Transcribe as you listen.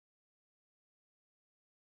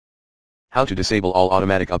How to disable all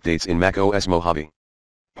automatic updates in macOS Mojave.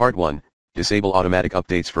 Part 1. Disable automatic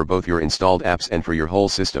updates for both your installed apps and for your whole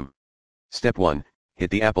system. Step 1. Hit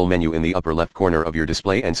the Apple menu in the upper left corner of your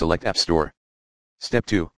display and select App Store. Step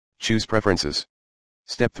 2. Choose Preferences.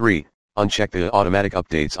 Step 3. Uncheck the Automatic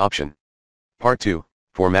Updates option. Part 2.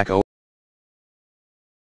 For macOS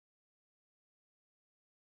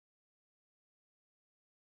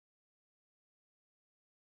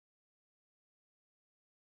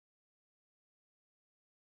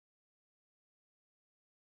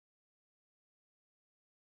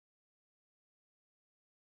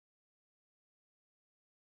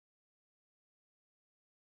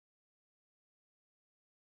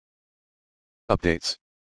updates.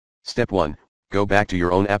 Step 1. Go back to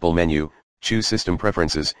your own Apple menu, choose System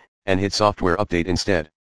Preferences, and hit Software Update instead.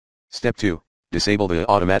 Step 2. Disable the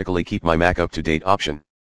Automatically Keep My Mac Up to Date option.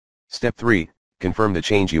 Step 3. Confirm the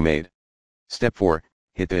change you made. Step 4.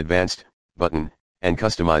 Hit the Advanced button, and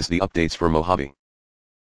customize the updates for Mojave.